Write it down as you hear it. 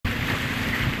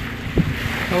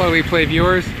Hello replay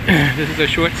viewers, this is a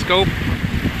short scope.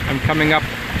 I'm coming up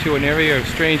to an area of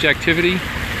strange activity, so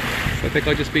I think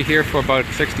I'll just be here for about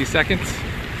 60 seconds.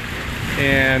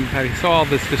 And I saw all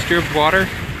this disturbed water,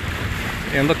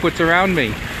 and look what's around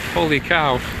me. Holy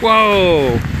cow.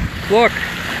 Whoa! Look!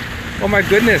 Oh my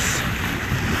goodness!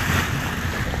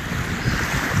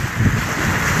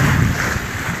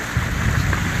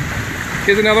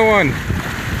 Here's another one.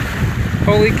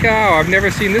 Holy cow, I've never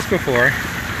seen this before.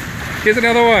 Here's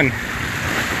another one.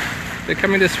 They're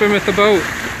coming to swim with the boat.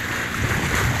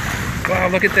 Wow,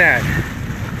 look at that.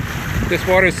 This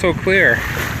water is so clear.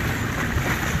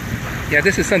 Yeah,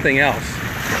 this is something else.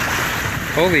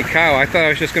 Holy cow, I thought I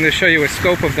was just going to show you a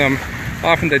scope of them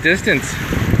off in the distance.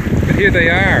 But here they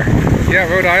are. Yeah,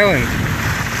 Rhode Island.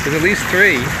 There's at least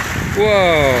 3.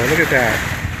 Whoa, look at that.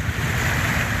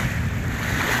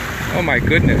 Oh my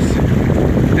goodness.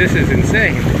 This is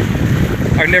insane.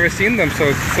 I've never seen them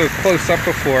so close up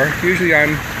before. Usually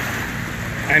I'm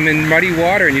in muddy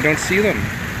water and you don't see them,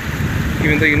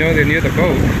 even though you know they're near the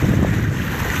boat.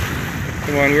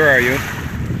 Come on, where are you?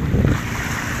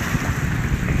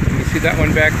 You see that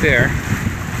one back there?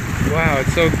 Wow,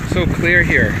 it's so clear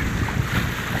here.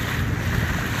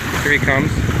 Here he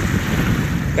comes.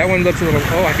 That one looks a little.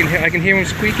 Oh, I can hear him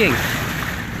squeaking.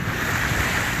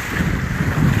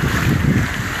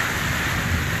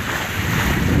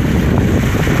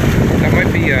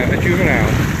 A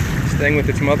juvenile staying with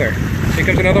its mother. Here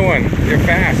comes another one. They're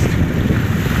fast.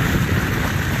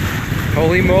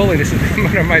 Holy moly, this is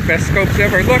one of my best scopes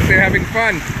ever. Look, they're having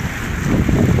fun.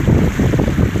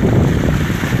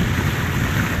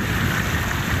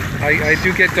 I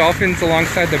do get dolphins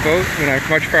alongside the boat when I'm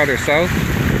much farther south,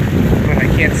 but I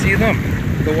can't see them.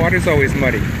 The water's always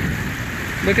muddy.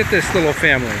 Look at this little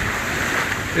family.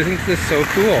 Isn't this so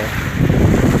cool?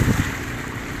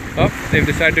 Oh, they've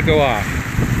decided to go off.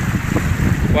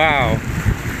 Wow.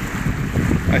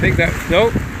 I think that,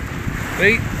 nope.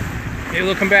 Wait, maybe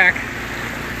they'll come back.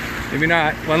 Maybe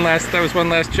not. That was one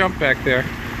last jump back there.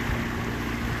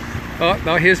 Oh,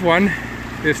 no, here's one.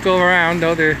 They're still around.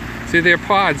 No, see their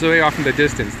pods way off in the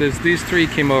distance. These 3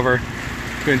 came over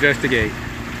to investigate.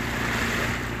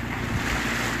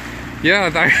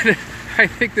 Yeah, I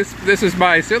think this is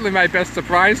certainly my best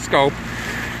surprise scope.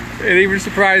 It even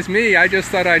surprised me. I just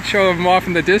thought I'd show them off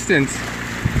in the distance.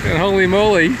 And holy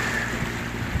moly.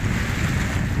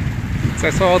 So I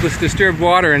saw all this disturbed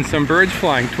water and some birds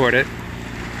flying toward it.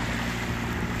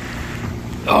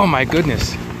 Oh my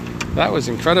goodness. That was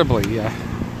incredibly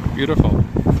beautiful.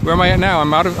 Where am I at now?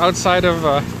 I'm outside of...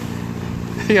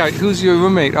 yeah, who's your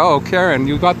roommate? Oh, Karen.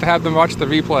 You got to have them watch the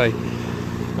replay.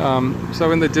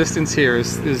 So in the distance here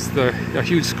is a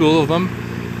huge school of them.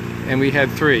 And we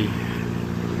had 3.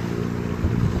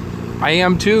 I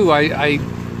am too. I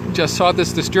just saw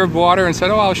this disturbed water and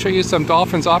said, oh, I'll show you some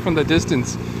dolphins off in the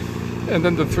distance. And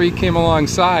then the 3 came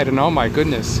alongside, and oh my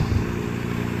goodness.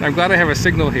 I'm glad I have a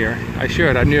signal here. I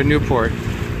should. I'm near Newport,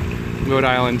 Rhode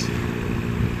Island.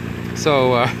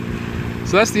 So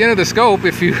that's the end of the scope.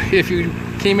 If you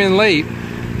came in late,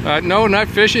 no, not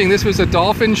fishing. This was a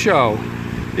dolphin show.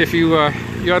 If you're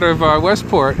out of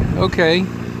Westport, okay.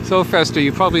 So Fester,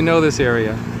 you probably know this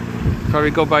area.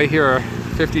 Probably go by here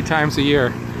 50 times a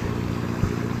year.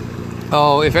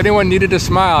 Oh, if anyone needed a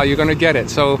smile, you're going to get it.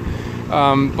 So,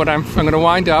 but I'm going to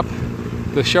wind up.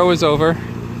 The show is over.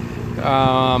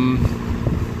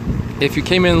 If you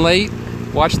came in late,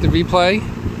 watch the replay,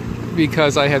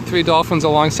 because I had 3 dolphins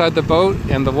alongside the boat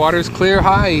and the water's clear.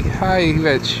 Hi,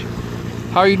 Rich.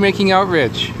 How are you making out,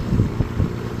 Rich?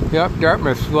 Yep,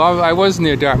 Dartmouth. Well, I was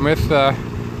near Dartmouth.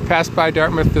 Passed by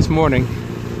Dartmouth this morning.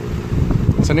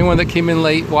 So anyone that came in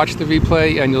late, watch the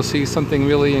replay and you'll see something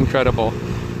really incredible.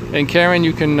 And Karen,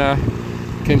 you can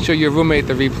show your roommate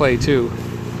the replay too.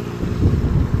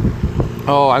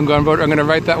 Oh, I'm gonna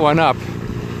write that one up.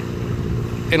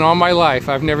 In all my life,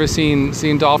 I've never seen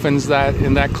dolphins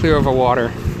in that clear of a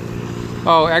water.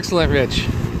 Oh, excellent, Rich.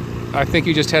 I think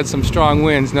you just had some strong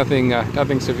winds, nothing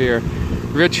severe.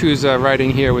 Rich, who's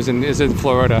riding here, is in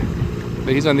Florida,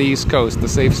 but he's on the East Coast, the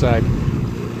safe side.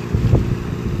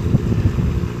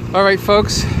 All right,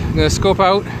 folks, I'm gonna scope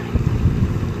out.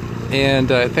 And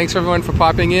thanks everyone for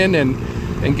popping in and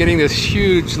getting this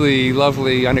hugely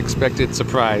lovely, unexpected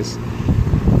surprise.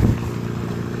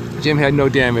 Jim had no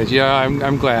damage. Yeah,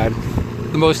 I'm glad.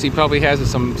 The most he probably has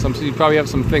is you probably have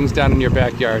some things down in your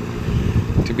backyard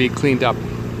to be cleaned up.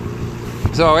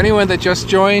 So anyone that just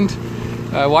joined,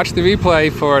 watch the replay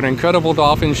for an incredible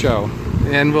dolphin show,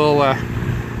 and we'll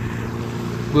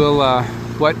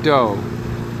what dough?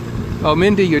 Oh,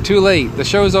 Mindy, you're too late. The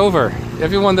show's over.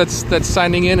 Everyone that's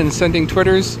signing in and sending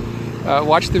Twitters,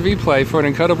 watch the replay for an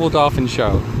incredible dolphin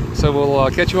show. So we'll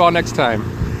catch you all next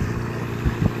time.